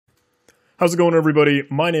How's it going, everybody?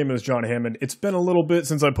 My name is John Hammond. It's been a little bit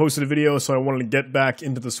since I posted a video, so I wanted to get back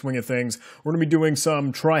into the swing of things. We're going to be doing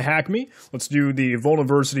some TryHackMe. Let's do the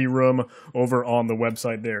Vulnversity room over on the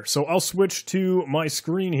website there. So I'll switch to my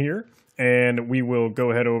screen here, and we will go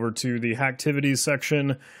ahead over to the Hacktivities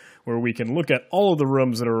section, where we can look at all of the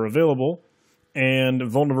rooms that are available, and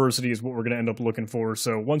Vulnversity is what we're going to end up looking for.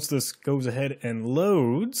 So once this goes ahead and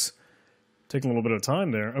loads, taking a little bit of time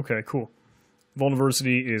there. Okay, cool.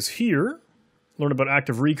 Vulnversity is here. Learn about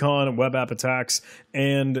active recon, web app attacks,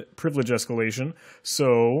 and privilege escalation.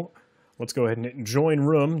 So let's go ahead and hit join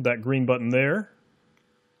room, that green button there.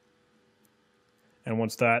 And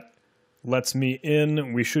once that lets me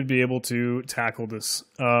in, we should be able to tackle this.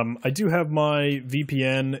 I do have my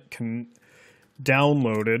VPN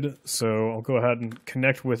downloaded, so I'll go ahead and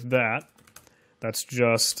connect with that. That's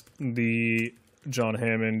just the John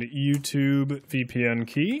Hammond YouTube VPN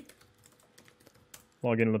key.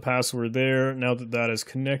 Log into the password there. Now that that is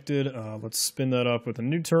connected, let's spin that up with a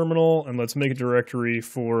new terminal, and let's make a directory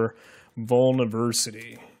for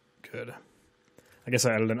Vulnversity. Good. I guess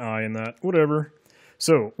I added an I in that. Whatever.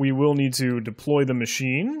 So we will need to deploy the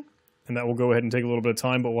machine, and that will go ahead and take a little bit of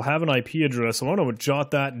time, but we'll have an IP address. So I want to jot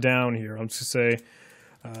that down here. I'm just going to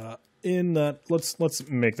say in that, let's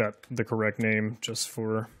make that the correct name just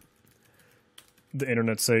for the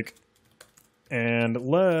internet's sake. And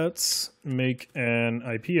let's make an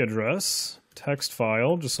IP address, text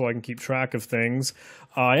file, just so I can keep track of things.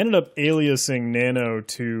 I ended up aliasing Nano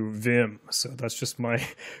to Vim, so that's just my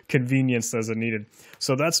convenience as it needed.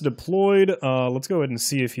 So that's deployed. Let's go ahead and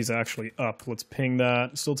see if he's actually up. Let's ping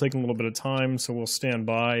that. Still taking a little bit of time, so we'll stand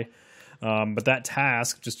by. But that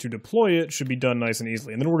task, just to deploy it, should be done nice and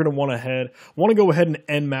easily. And then we're going to want to go ahead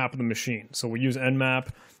and nmap the machine. So we'll use nmap.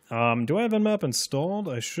 Do I have nmap installed?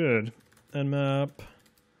 I should. Nmap.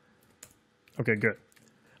 Okay, good.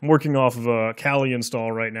 I'm working off of a Kali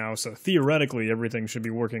install right now, so theoretically everything should be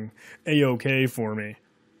working a-okay for me.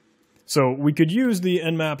 So we could use the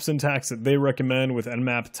nmap syntax that they recommend with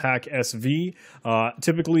nmap tac sv.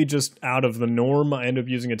 Typically just out of the norm, I end up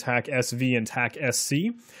using a tac sv and tac sc.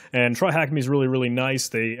 And TryHackMe is really, really nice.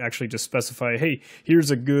 They actually just specify, hey,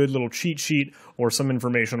 here's a good little cheat sheet or some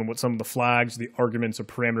information on what some of the flags, the arguments, or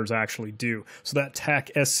parameters actually do. So that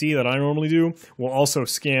tac sc that I normally do will also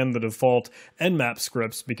scan the default nmap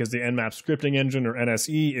scripts because the nmap scripting engine, or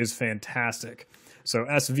NSE, is fantastic. So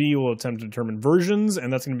SV will attempt to determine versions,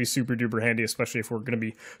 and that's going to be super duper handy, especially if we're going to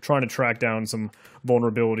be trying to track down some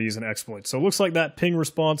vulnerabilities and exploits. So it looks like that ping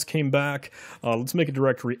response came back. Let's make a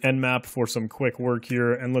directory nmap for some quick work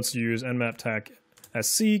here, and let's use nmap tac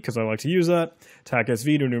sc because I like to use that. Tac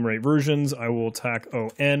sv to enumerate versions. I will tac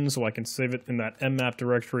on so I can save it in that nmap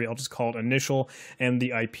directory. I'll just call it initial and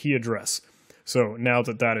the IP address. So now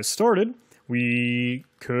that that is started, we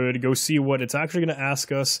could go see what it's actually going to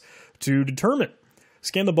ask us to determine.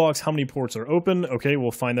 Scan the box, how many ports are open? Okay, we'll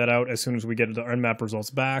find that out as soon as we get the nmap results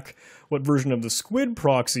back. What version of the SETUID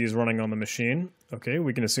proxy is running on the machine? Okay,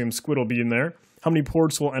 we can assume SETUID will be in there. How many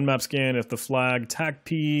ports will nmap scan if the flag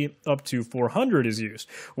TACP up to 400 is used?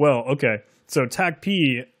 Well, okay, so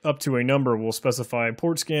TACP up to a number will specify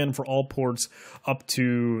port scan for all ports up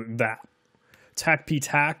to that. TACP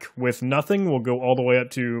TAC with nothing will go all the way up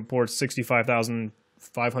to ports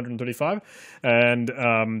 65,535, and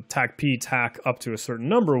TACP TAC up to a certain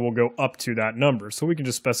number will go up to that number. So we can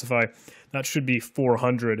just specify that should be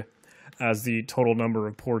 400 as the total number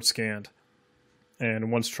of ports scanned.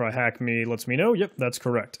 And once TryHackMe lets me know, yep, that's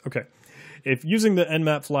correct. Okay. If using the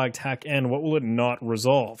nmap flag TACN, what will it not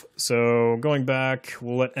resolve? So going back,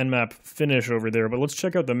 we'll let nmap finish over there, but let's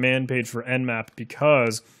check out the man page for nmap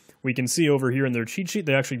because we can see over here in their cheat sheet,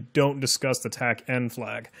 they actually don't discuss the TACN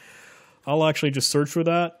flag. I'll actually just search for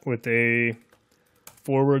that with a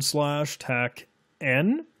 /TACN.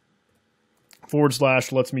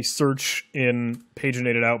 / lets me search in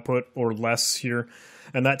paginated output or less here.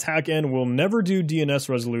 And that TACN will never do DNS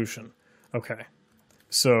resolution. Okay.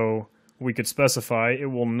 So we could specify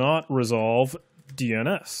it will not resolve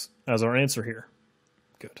DNS as our answer here.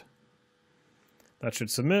 Good. That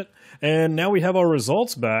should submit. And now we have our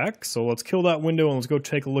results back. So let's kill that window and let's go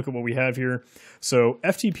take a look at what we have here. So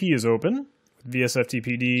FTP is open.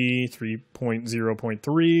 VSFTPD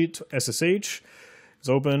 3.0.3 SSH is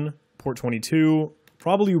open. Port 22.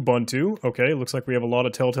 Probably Ubuntu. Okay, looks like we have a lot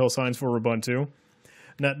of telltale signs for Ubuntu.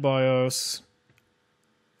 NetBIOS.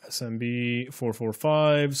 SMB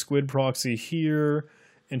 445. SETUID proxy here.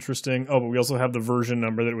 Interesting. Oh, but we also have the version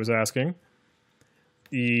number that it was asking.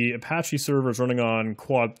 The Apache server is running on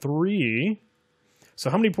quad 3. So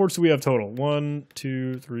how many ports do we have total? 1,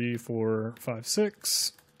 2, 3, 4, 5,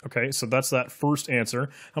 6. Okay, so that's that first answer.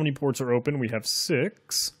 How many ports are open? We have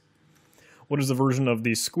 6. What is the version of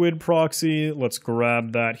the SETUID proxy? Let's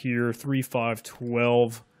grab that here,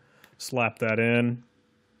 3.5.12. Slap that in.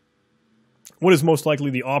 What is most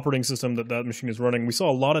likely the operating system that that machine is running? We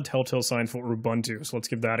saw a lot of telltale signs for Ubuntu, so let's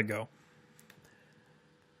give that a go.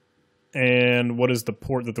 And what is the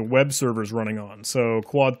port that the web server is running on? So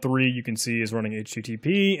Quad 3, you can see, is running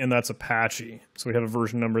HTTP, and that's Apache. So we have a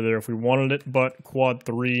version number there if we wanted it, but Quad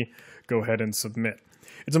 3, go ahead and submit.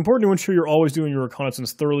 It's important to ensure you're always doing your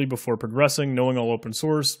reconnaissance thoroughly before progressing. Knowing all open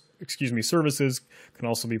source, services can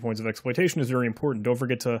also be points of exploitation is very important. Don't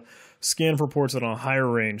forget to scan for ports that are on a higher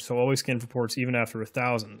range. So always scan for ports even after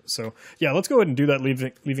 1,000. So yeah, let's go ahead and do that,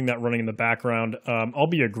 leaving that running in the background. I'll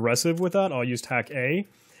be aggressive with that. I'll use TAC A,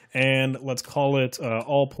 and let's call it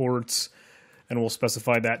all ports, and we'll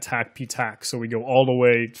specify that TAC P TAC. So we go all the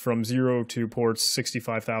way from 0 to ports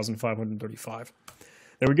 65,535.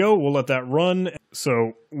 There we go. We'll let that run.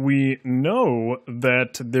 So we know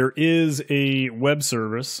that there is a web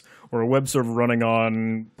service or a web server running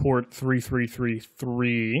on port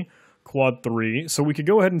 3333 Quad 3. So we could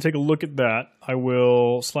go ahead and take a look at that. I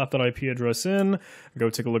will slap that IP address in,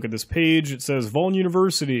 go take a look at this page. It says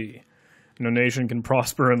Vulnversity. No nation can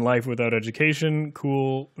prosper in life without education.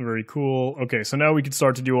 Cool, very cool. Okay, so now we can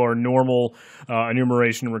start to do our normal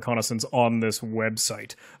enumeration and reconnaissance on this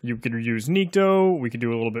website. You could use Nikto. We could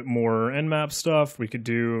do a little bit more Nmap stuff. We could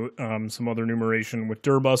do some other enumeration with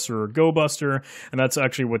Dirbuster or GoBuster, and that's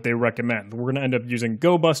actually what they recommend. We're going to end up using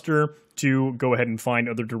GoBuster to go ahead and find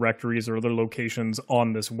other directories or other locations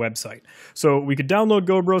on this website. So we could download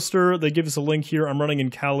GoBuster. They give us a link here. I'm running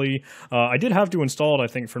in Kali. I did have to install it, I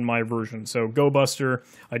think, for my version. So GoBuster,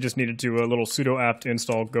 I just needed to a little sudo apt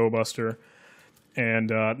install GoBuster. And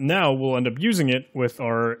now we'll end up using it with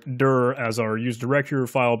our dir as our use directory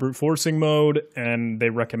file brute forcing mode, and they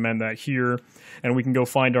recommend that here. And we can go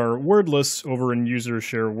find our word lists over in user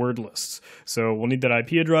share word lists. So we'll need that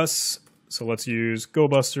IP address. So let's use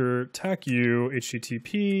GoBuster TACU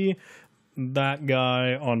HTTP, that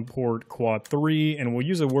guy on port Quad 3, and we'll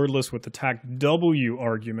use a word list with the TACW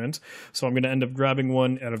argument. So I'm going to end up grabbing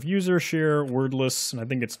one out of user share word lists, and I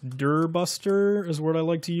think it's Dirbuster is what I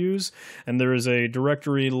like to use. And there is a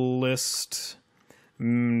directory list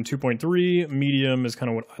 2.3, medium is kind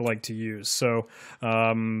of what I like to use. So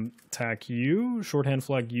TACU, shorthand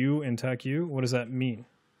flag U and TACU, what does that mean?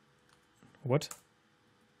 What?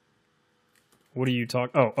 What are you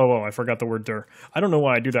talking? Oh, I forgot the word dir. I don't know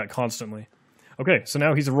why I do that constantly. Okay, so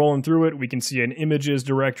now he's rolling through it. We can see an images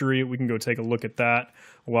directory. We can go take a look at that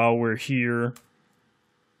while we're here.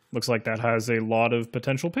 Looks like that has a lot of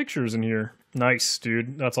potential pictures in here. Nice,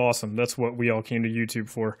 dude. That's awesome. That's what we all came to YouTube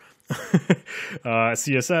for.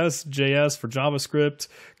 CSS, JS for JavaScript,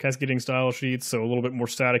 cascading style sheets, so a little bit more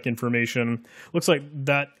static information. Looks like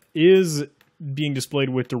that is being displayed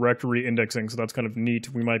with directory indexing, so that's kind of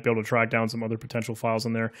neat. We might be able to track down some other potential files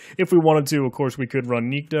in there. If we wanted to, of course, we could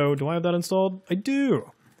run Nikto. Do I have that installed? I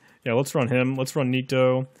do. Yeah, let's run him. Let's run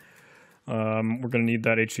Nikto. We're going to need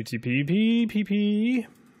that HTTP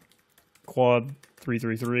Quad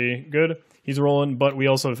 333. Good. He's rolling, but we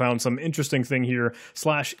also found some interesting thing here.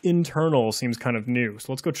 /internal seems kind of new.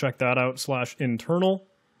 So let's go check that out. /internal.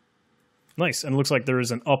 Nice, and it looks like there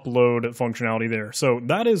is an upload functionality there. So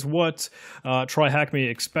that is what TryHackMe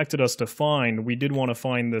expected us to find. We did want to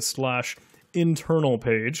find this /internal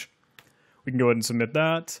page. We can go ahead and submit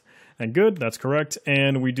that. And good, that's correct.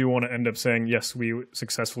 And we do want to end up saying, yes, we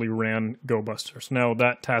successfully ran GoBuster. So now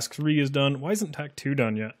that task 3 is done. Why isn't task 2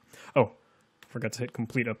 done yet? Oh, forgot to hit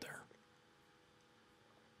complete up there.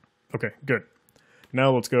 Okay, good.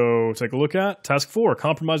 Now let's go take a look at task 4,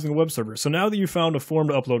 compromising the web server. So now that you've found a form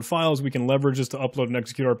to upload files, we can leverage this to upload and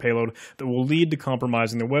execute our payload that will lead to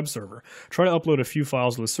compromising the web server. Try to upload a few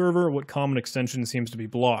files to the server. What common extension seems to be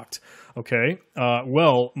blocked? Okay,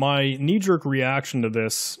 well, my knee-jerk reaction to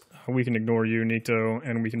this, we can ignore you, Nikto,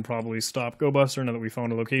 and we can probably stop GoBuster now that we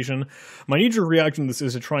found a location. My knee-jerk reaction to this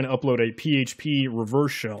is to try and upload a PHP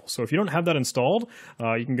reverse shell. So if you don't have that installed,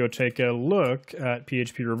 you can go take a look at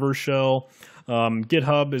PHP reverse shell.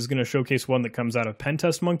 GitHub is going to showcase one that comes out of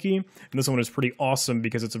Pentest Monkey, and this one is pretty awesome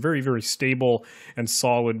because it's a very, very stable and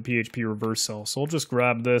solid PHP reverse shell. So I'll just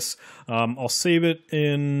grab this. I'll save it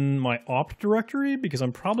in my opt directory because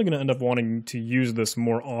I'm probably going to end up wanting to use this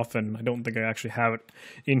more often. I don't think I actually have it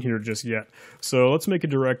in here just yet. So let's make a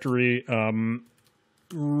directory.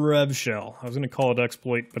 Rev shell. I was going to call it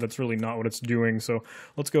exploit, but it's really not what it's doing. So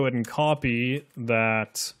let's go ahead and copy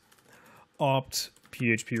that opt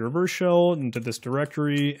PHP reverse shell into this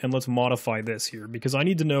directory, and let's modify this here because I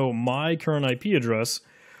need to know my current IP address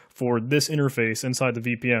for this interface inside the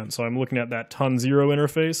VPN. So I'm looking at that ton0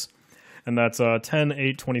 interface, and that's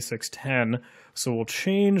 10.8.26.10. So we'll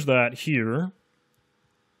change that here,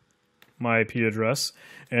 my IP address,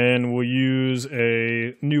 and we'll use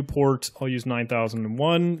a new port. I'll use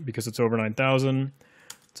 9001 because it's over 9000.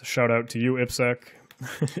 It's a shout out to you, IPsec.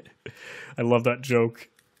 I love that joke.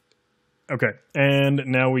 Okay, and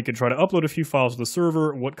now we could try to upload a few files to the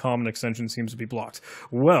server. What common extension seems to be blocked?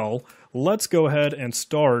 Well, let's go ahead and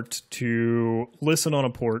start to listen on a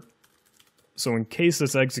port. So in case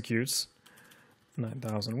this executes,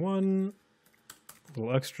 9001, a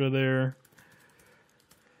little extra there.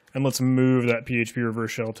 And let's move that PHP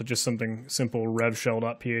reverse shell to just something simple,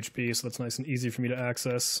 revshell.php, so that's nice and easy for me to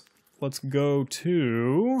access. Let's go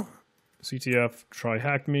to CTF,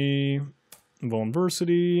 TryHackMe,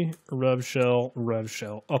 Vulnversity,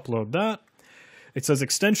 revshell, upload that. It says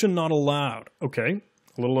extension not allowed. Okay,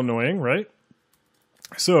 a little annoying, right?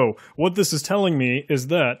 So what this is telling me is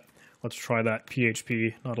that, let's try that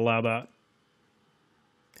PHP, not allow that.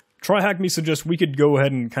 TryHackMe suggests we could go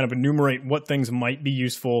ahead and kind of enumerate what things might be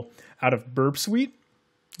useful out of Burp Suite,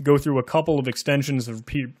 go through a couple of extensions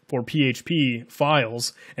for PHP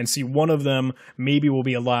files, and see one of them maybe will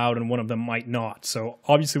be allowed and one of them might not. So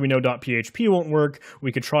obviously we know .php won't work. We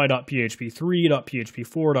could try .php3,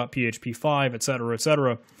 .php4, .php5, etc.,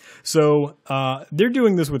 etc. So they're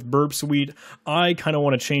doing this with Burp Suite. I kind of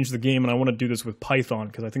want to change the game, and I want to do this with Python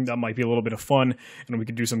because I think that might be a little bit of fun, and we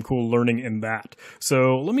could do some cool learning in that.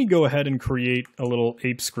 So let me go ahead and create a little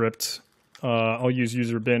ape script. I'll use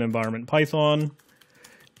user bin environment Python,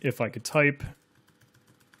 if I could type,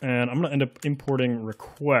 and I'm going to end up importing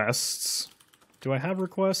requests. Do I have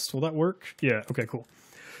requests? Will that work? Yeah, okay, cool.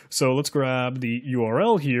 So let's grab the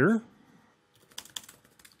URL here.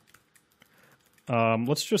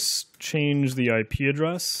 Let's just change the IP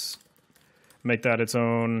address, make that its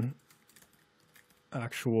own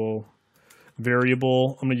actual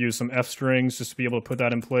variable. I'm going to use some F strings just to be able to put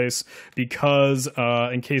that in place because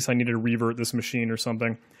in case I needed to revert this machine or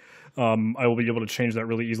something, I will be able to change that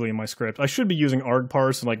really easily in my script. I should be using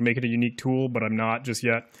argparse and like make it a unique tool, but I'm not just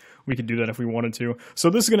yet. We could do that if we wanted to. So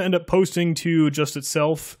this is going to end up posting to just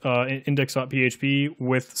itself, index.php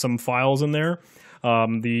with some files in there.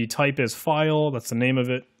 The type is file, that's the name of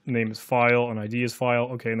it. Name is file and ID is file.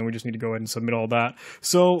 Okay, and then we just need to go ahead and submit all that.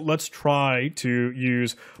 So let's try to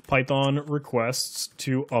use Python requests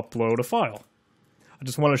to upload a file. I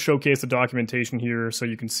just want to showcase the documentation here so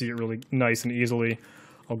you can see it really nice and easily.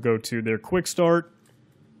 I'll go to their quick start,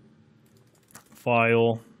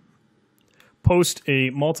 file, post a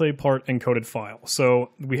multi-part encoded file.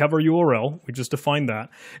 So we have our URL, we just defined that,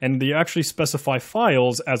 and they actually specify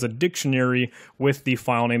files as a dictionary with the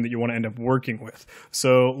file name that you want to end up working with.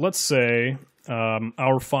 So let's say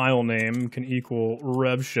our file name can equal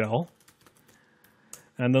revshell,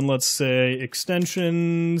 and then let's say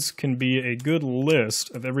extensions can be a good list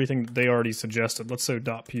of everything that they already suggested. Let's say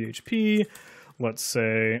 .php, let's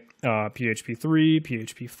say PHP3,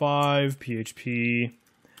 PHP5, PHP,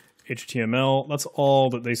 HTML. That's all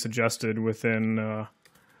that they suggested within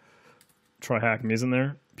TryHackMe, isn't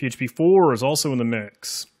there? PHP4 is also in the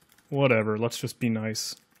mix. Whatever, let's just be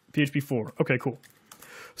nice. PHP4, okay, cool.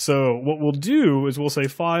 So what we'll do is we'll say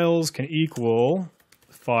files can equal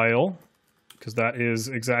file, because that is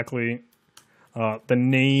exactly the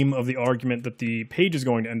name of the argument that the page is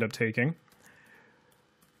going to end up taking.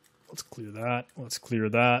 Let's clear that. Let's clear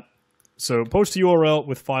that. So post URL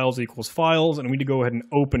with files equals files, and we need to go ahead and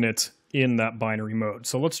open it in that binary mode.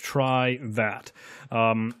 So let's try that.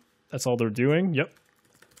 That's all they're doing. Yep.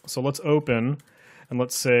 So let's open, and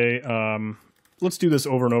let's say, let's do this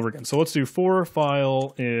over and over again. So let's do for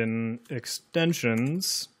file in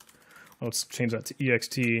extensions. Let's change that to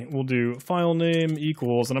ext. We'll do file name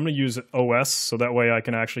equals, and I'm going to use OS so that way I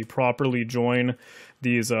can actually properly join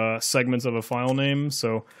these segments of a file name.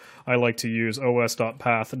 So I like to use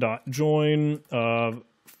os.path.join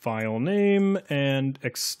file name and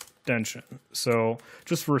extension. So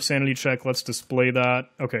just for a sanity check, let's display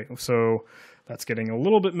that. Okay, so that's getting a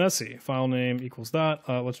little bit messy. File name equals that.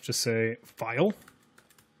 Let's just say file.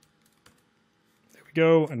 There we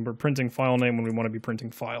go, and we're printing file name when we want to be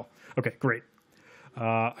printing file. Okay, great.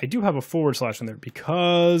 I do have a / in there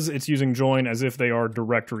because it's using join as if they are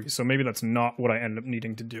directories, so maybe that's not what I end up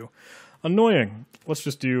needing to do. Annoying. Let's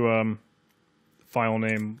just do file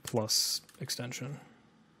name plus extension.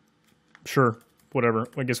 Sure, whatever.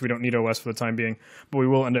 I guess we don't need OS for the time being, but we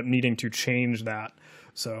will end up needing to change that.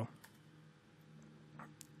 So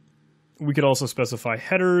we could also specify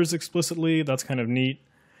headers explicitly. That's kind of neat.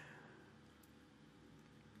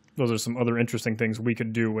 those are some other interesting things we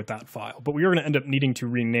could do with that file. But we are going to end up needing to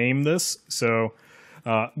rename this. So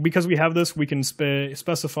because we have this, we can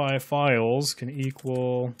specify files can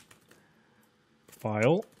equal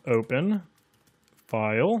file open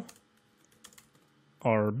file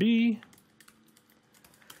RB.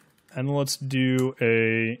 And let's do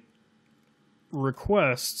a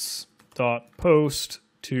requests.post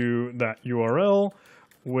to that URL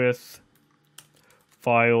with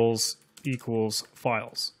files equals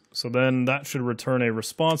files. So then that should return a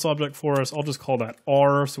response object for us. I'll just call that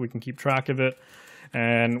R so we can keep track of it.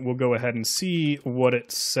 And we'll go ahead and see what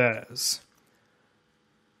it says.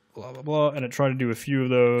 Blah, blah, blah. And it tried to do a few of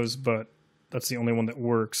those, but that's the only one that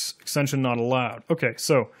works. Extension not allowed. Okay,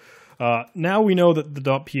 so now we know that the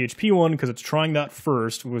 .php one, because it's trying that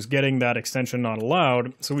first, was getting that extension not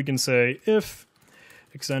allowed. So we can say if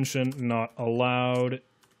extension not allowed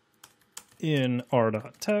in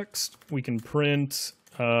r.text, we can print,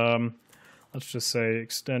 let's just say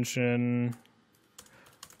extension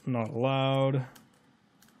not allowed.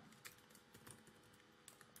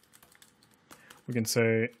 We can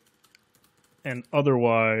say, and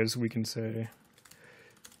otherwise we can say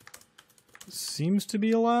seems to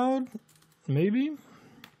be allowed, maybe.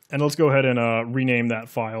 And let's go ahead and rename that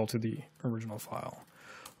file to the original file.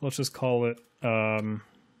 Let's just call it, how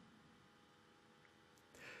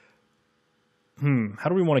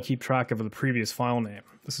do we want to keep track of the previous file name?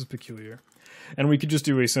 This is peculiar. And we could just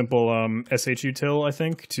do a simple SETUID, I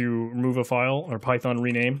think, to remove a file, or Python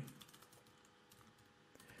rename.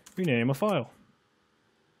 Rename a file.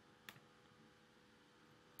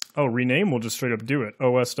 Oh, rename, we'll just straight up do it.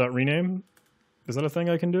 os.rename. Is that a thing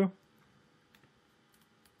I can do?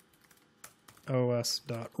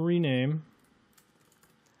 os.rename.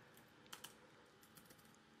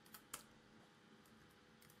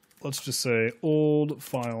 Let's just say old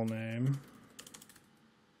file name.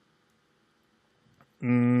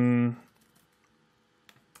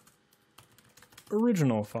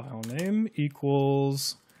 Original file name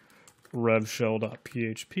equals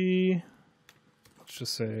revshell.php. Let's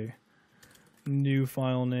just say new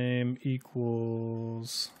file name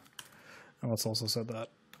equals, and let's also set that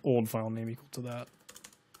old file name equal to that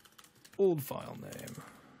old file name.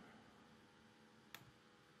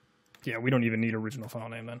 Yeah, we don't even need original file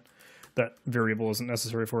name then. That variable isn't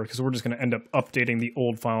necessary for it because we're just going to end up updating the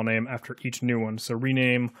old file name after each new one. So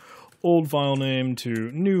rename old file name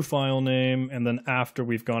to new file name, and then after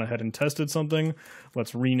we've gone ahead and tested something,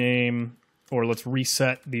 let's rename, or let's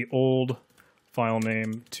reset the old file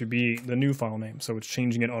name to be the new file name. So it's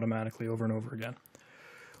changing it automatically over and over again.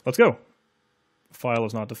 Let's go. File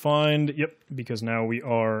is not defined. Yep, because now we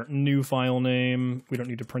are new file name. We don't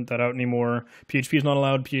need to print that out anymore. PHP is not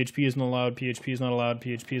allowed. PHP is not allowed. PHP is not allowed.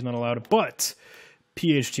 PHP is not allowed. But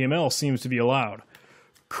PHTML seems to be allowed.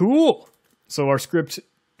 Cool. So our script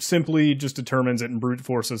simply just determines it and brute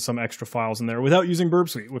forces some extra files in there without using Burp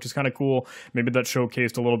Suite, which is kind of cool. Maybe that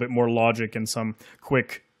showcased a little bit more logic and some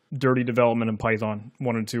quick dirty development in Python.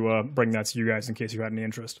 Wanted to bring that to you guys in case you had any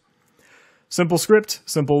interest. Simple script,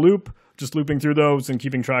 simple loop, just looping through those and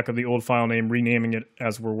keeping track of the old file name, renaming it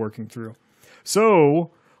as we're working through.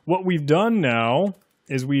 So what we've done now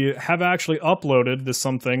is we have actually uploaded this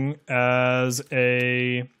something as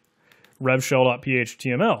a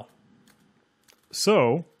revshell.phtml.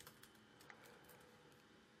 So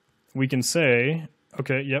we can say,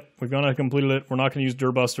 okay, yep, we've gone and completed it. We're not going to use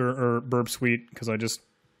Dirbuster or Burp Suite because I just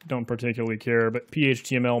don't particularly care, but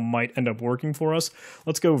PHTML might end up working for us.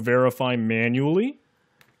 Let's go verify manually.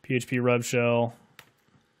 PHP revshell.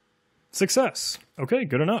 Success. Okay,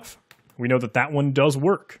 good enough. We know that that one does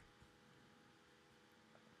work.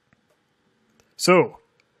 So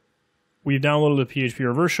we've downloaded the PHP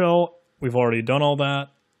reverse shell. We've already done all that.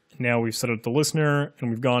 Now we've set up the listener and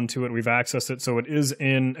we've gone to it. We've accessed it. So it is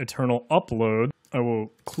in eternal upload. I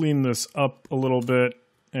will clean this up a little bit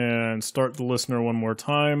and start the listener one more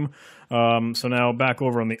time. So now back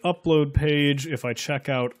over on the upload page, if I check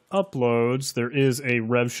out uploads, there is a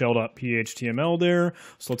revshell.phtml there.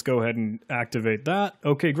 So let's go ahead and activate that.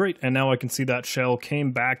 Okay, great. And now I can see that shell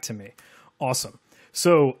came back to me. Awesome.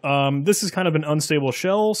 So this is kind of an unstable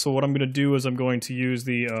shell. So what I'm going to do is I'm going to use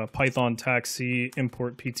the Python taxi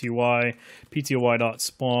import pty.spawn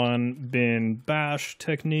bin bash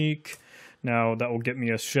technique. Now that will get me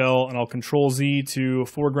a shell, and I'll Control Z to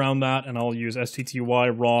foreground that, and I'll use stty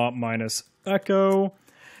raw minus echo.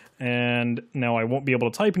 And now I won't be able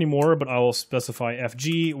to type anymore, but I will specify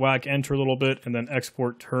FG, whack enter a little bit, and then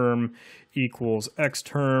export term equals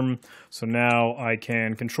xterm. So now I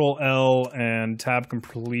can Control L and tab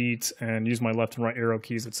complete and use my left and right arrow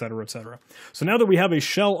keys, etc., etc. So now that we have a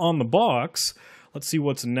shell on the box, Let's see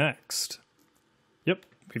what's next. Yep,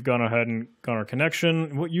 we've gone ahead and got our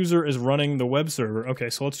connection. What user is running the web server? Okay,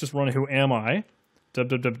 so let's just run who am I?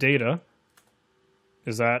 Data.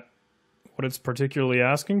 Is that what it's particularly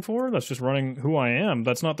asking for? That's just running who I am.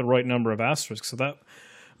 That's not the right number of asterisks, so that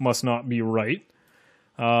must not be right.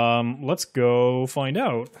 Let's go find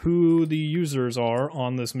out who the users are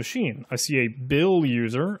on this machine. I see a Bill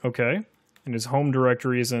user, okay, and his home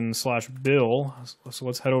directory is in /Bill, so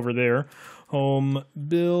let's head over there. Home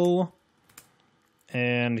Bill,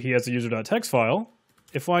 and he has a user.txt file.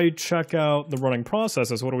 If I check out the running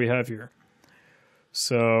processes, what do we have here?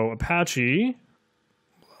 So Apache,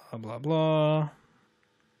 blah, blah, blah.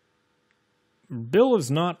 Bill is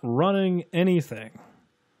not running anything.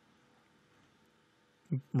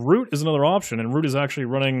 Root is another option, and root is actually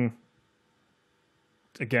running,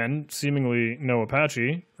 again, seemingly no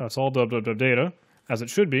Apache. That's all data, as it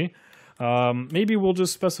should be. Maybe we'll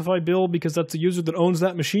just specify Bill because that's the user that owns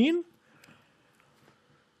that machine.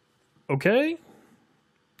 Okay.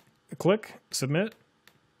 Click, submit.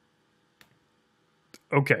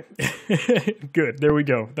 Okay, good, there we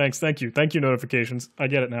go. Thank you notifications. I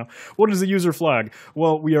get it now. What is the user flag?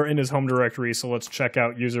 Well, we are in his home directory, so let's check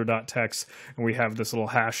out user.txt, and we have this little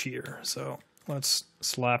hash here. So let's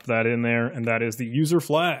slap that in there, and that is the user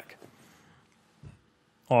flag.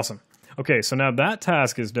 Awesome. Okay, so now that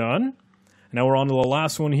task is done. Now we're on to the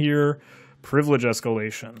last one here, privilege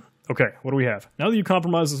escalation. Okay, what do we have? Now that you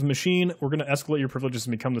compromise this machine, we're going to escalate your privileges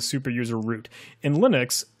and become the super user root. In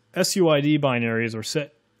Linux, SETUID binaries, or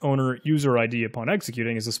set owner user ID upon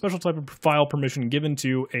executing, is a special type of file permission given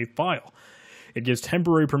to a file. It gives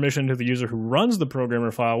temporary permission to the user who runs the program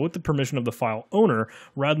or file with the permission of the file owner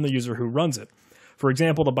rather than the user who runs it. For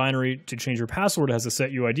example, the binary to change your password has a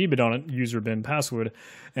SETUID bit on it, user bin password,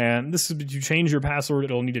 and this is to change your password,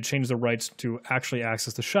 it'll need to change the rights to actually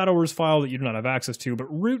access the shadowers file that you do not have access to, but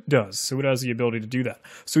root does, so it has the ability to do that.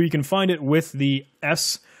 So you can find it with the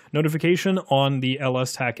S notification on the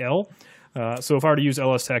ls-tacl. So if I were to use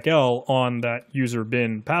ls-tacl on that user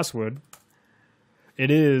bin password,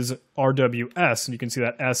 it is RWS, and you can see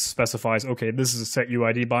that S specifies, okay, this is a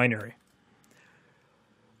SETUID binary.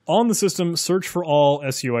 On the system, search for all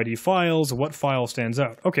SETUID files. What file stands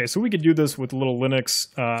out? Okay, so we could do this with a little Linux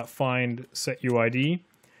find SETUID.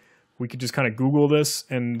 We could just kind of Google this,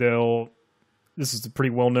 and this is a pretty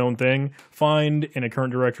well-known thing. Find in a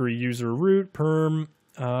current directory user root perm.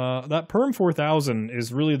 That perm 4000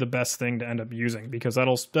 is really the best thing to end up using because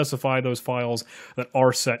that'll specify those files that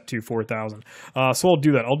are set to 4000. So I'll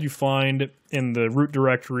do that. I'll do find in the root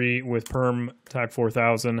directory with perm tag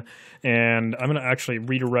 4000, and I'm going to actually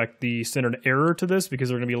redirect the standard error to this because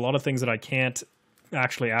there are going to be a lot of things that I can't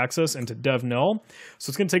actually access into dev null. So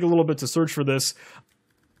it's going to take a little bit to search for this.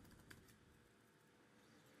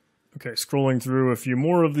 Okay, scrolling through a few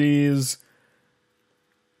more of these.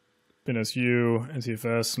 BinSU,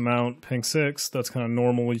 NTFS, mount, ping 6, that's kind of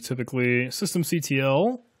normally typically.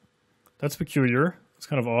 Systemctl, that's peculiar. It's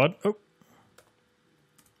kind of odd. Oh.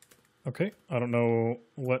 Okay, I don't know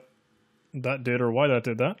what that did or why that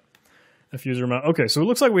did that. Fuser mount. Okay, so it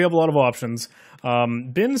looks like we have a lot of options.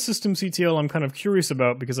 Bin systemctl I'm kind of curious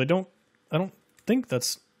about because I don't think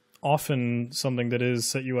that's often something that is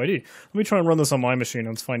SETUID. Let me try and run this on my machine and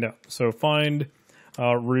let's find out. So find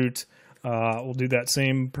root. We'll do that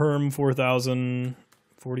same perm 4000,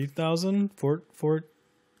 40,000 for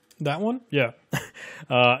that one. Yeah.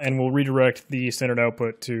 And we'll redirect the standard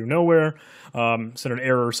output to nowhere, standard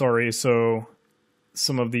error. Sorry. So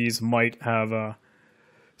some of these might have,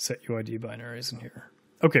 SETUID binaries in here.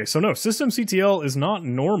 Okay. So no, systemctl is not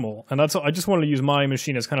normal. And I just wanted to use my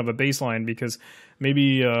machine as kind of a baseline because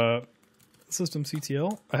maybe,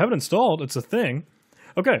 systemctl, I have it installed. It's a thing.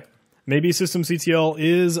 Okay. Maybe systemctl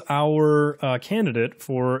is our candidate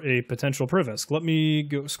for a potential privisk. Let me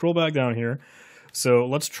scroll back down here. So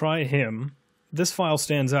let's try him. This file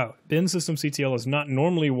stands out. Bin systemctl is not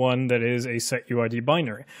normally one that is a SETUID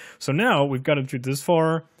binary. So now we've got to this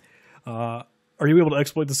far. Are you able to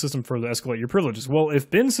exploit the system further to escalate your privileges? Well, if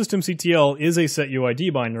bin systemctl is a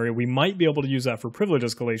SETUID binary, we might be able to use that for privilege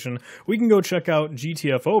escalation. We can go check out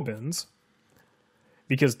GTFO bins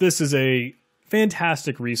because this is a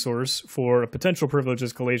fantastic resource for potential privilege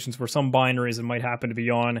escalations for some binaries that might happen to be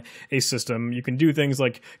on a system. You can do things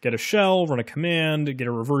like get a shell, run a command, get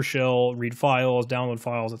a reverse shell, read files, download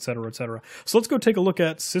files, etc., etc. So let's go take a look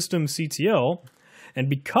at systemctl, and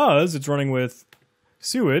because it's running with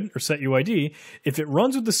SETUID, or SETUID, if it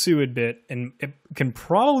runs with the SETUID bit, and it can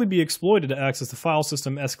probably be exploited to access the file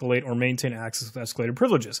system, escalate, or maintain access to escalated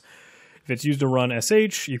privileges. If it's used to run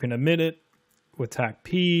sh, you can omit it with tac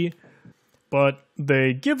p. but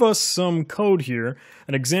they give us some code here,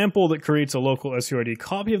 an example that creates a local SETUID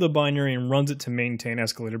copy of the binary and runs it to maintain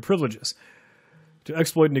escalated privileges. To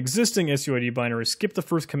exploit an existing SETUID binary, skip the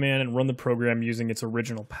first command and run the program using its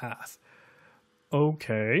original path.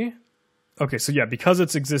 Okay. Okay, so yeah, because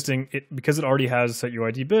it's existing, because it already has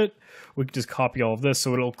SETUID bit, we can just copy all of this.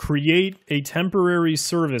 So it'll create a temporary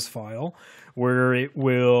service file where it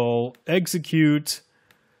will execute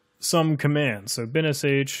some commands. So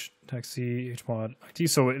binsh, taxi, hmod, it.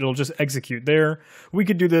 So it'll just execute there. We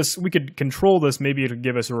could do this, we could control this. Maybe it'll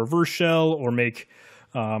give us a reverse shell or make...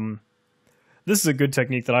 this is a good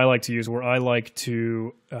technique that I like to use where I like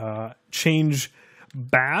to change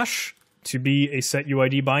bash to be a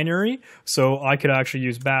SETUID binary. So I could actually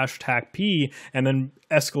use bash TACP and then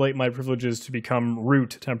escalate my privileges to become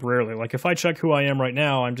root temporarily. Like if I check who I am right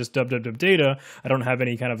now, I'm just data. I don't have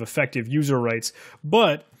any kind of effective user rights.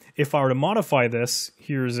 But if I were to modify this,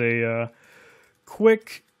 here's a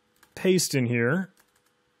quick paste in here.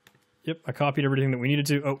 Yep, I copied everything that we needed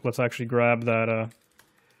to. Oh, let's actually grab that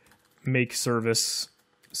make service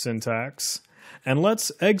syntax. And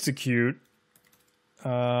let's execute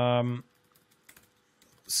chmod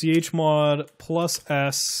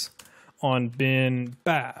 +s on bin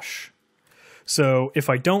bash. So if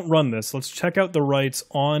I don't run this, let's check out the rights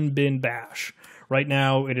on bin bash. Right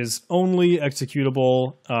now it is only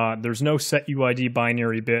executable. There's no SETUID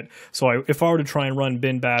binary bit. So if I were to try and run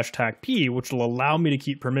bin bash TACP, which will allow me to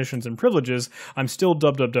keep permissions and privileges, I'm still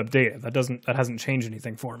data. That hasn't changed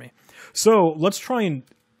anything for me. So let's try and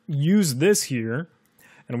use this here.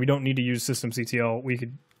 And we don't need to use systemctl. We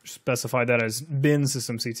could specify that as bin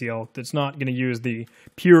systemctl. It's not going to use the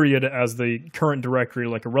period as the current directory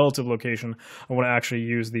like a relative location. I want to actually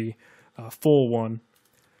use the full one.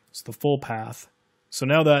 It's the full path. So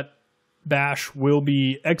now that bash will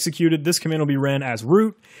be executed, this command will be ran as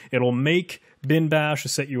root. It'll make bin bash a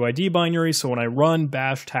SETUID binary. So when I run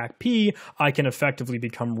bash TACP, I can effectively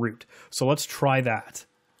become root. So let's try that.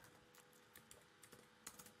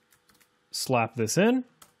 Slap this in.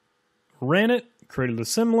 Ran it, created a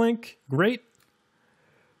symlink, great.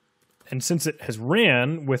 And since it has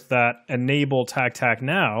ran with that enable tac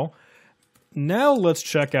now let's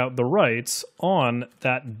check out the rights on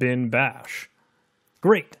that bin bash.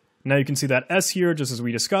 Great. Now you can see that S here, just as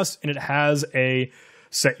we discussed, and it has a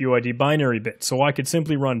SETUID binary bit. So I could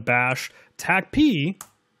simply run bash TACP,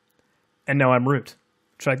 and now I'm root.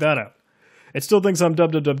 Check that out. It still thinks I'm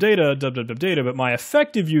data, but my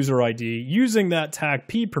effective user ID, using that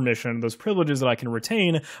TACP permission, those privileges that I can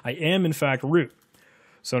retain, I am in fact root.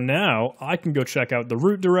 So now I can go check out the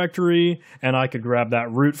root directory, and I could grab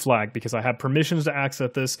that root flag because I have permissions to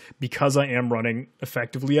access this because I am running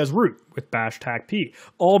effectively as root with bash TACP.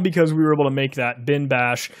 All because we were able to make that bin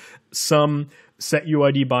bash some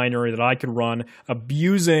SETUID binary that I could run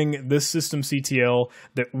abusing this systemctl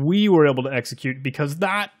that we were able to execute because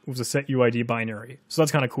that was a SETUID binary. So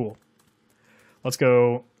that's kind of cool. Let's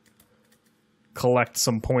go collect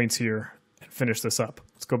some points here and finish this up.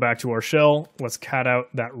 Let's go back to our shell. Let's cat out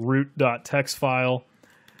that root.txt file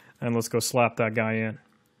and let's go slap that guy in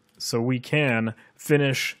so we can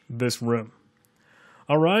finish this room.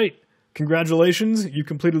 All right. Congratulations. You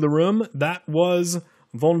completed the room. That was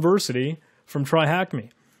Vulnversity from TryHackMe.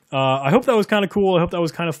 I hope that was kind of cool. I hope that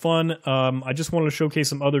was kind of fun. I just wanted to showcase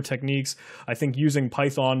some other techniques. I think using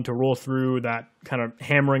Python to roll through that kind of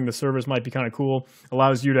hammering the servers might be kind of cool.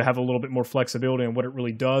 Allows you to have a little bit more flexibility in what it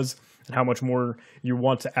really does and how much more you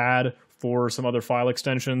want to add for some other file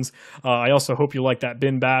extensions. I also hope you like that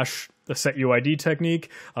bin bash, the SETUID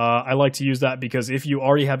technique. I like to use that because if you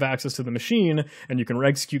already have access to the machine and you can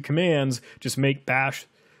execute commands, just make bash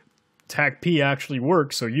TACP actually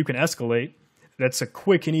work so you can escalate. That's a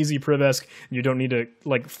quick and easy privesc. You don't need to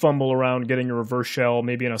like fumble around getting a reverse shell,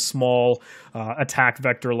 maybe in a small attack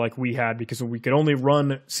vector like we had, because we could only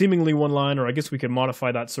run seemingly one line, or I guess we could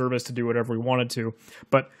modify that service to do whatever we wanted to.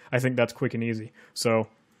 But I think that's quick and easy. So,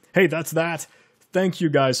 hey, that's that. Thank you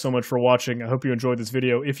guys so much for watching. I hope you enjoyed this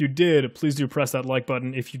video. If you did, please do press that like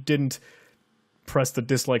button. If you didn't, press the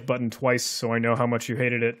dislike button twice so I know how much you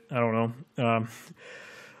hated it. I don't know.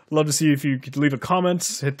 Love to see if you could leave a comment,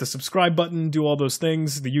 hit the subscribe button, do all those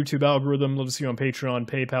things. The YouTube algorithm, love to see you on Patreon,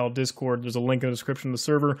 PayPal, Discord. There's a link in the description of the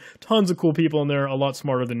server. Tons of cool people in there, a lot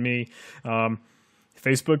smarter than me.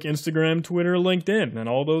 Facebook, Instagram, Twitter, LinkedIn, and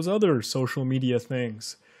all those other social media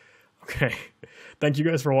things. Okay. Thank you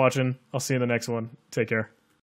guys for watching. I'll see you in the next one. Take care.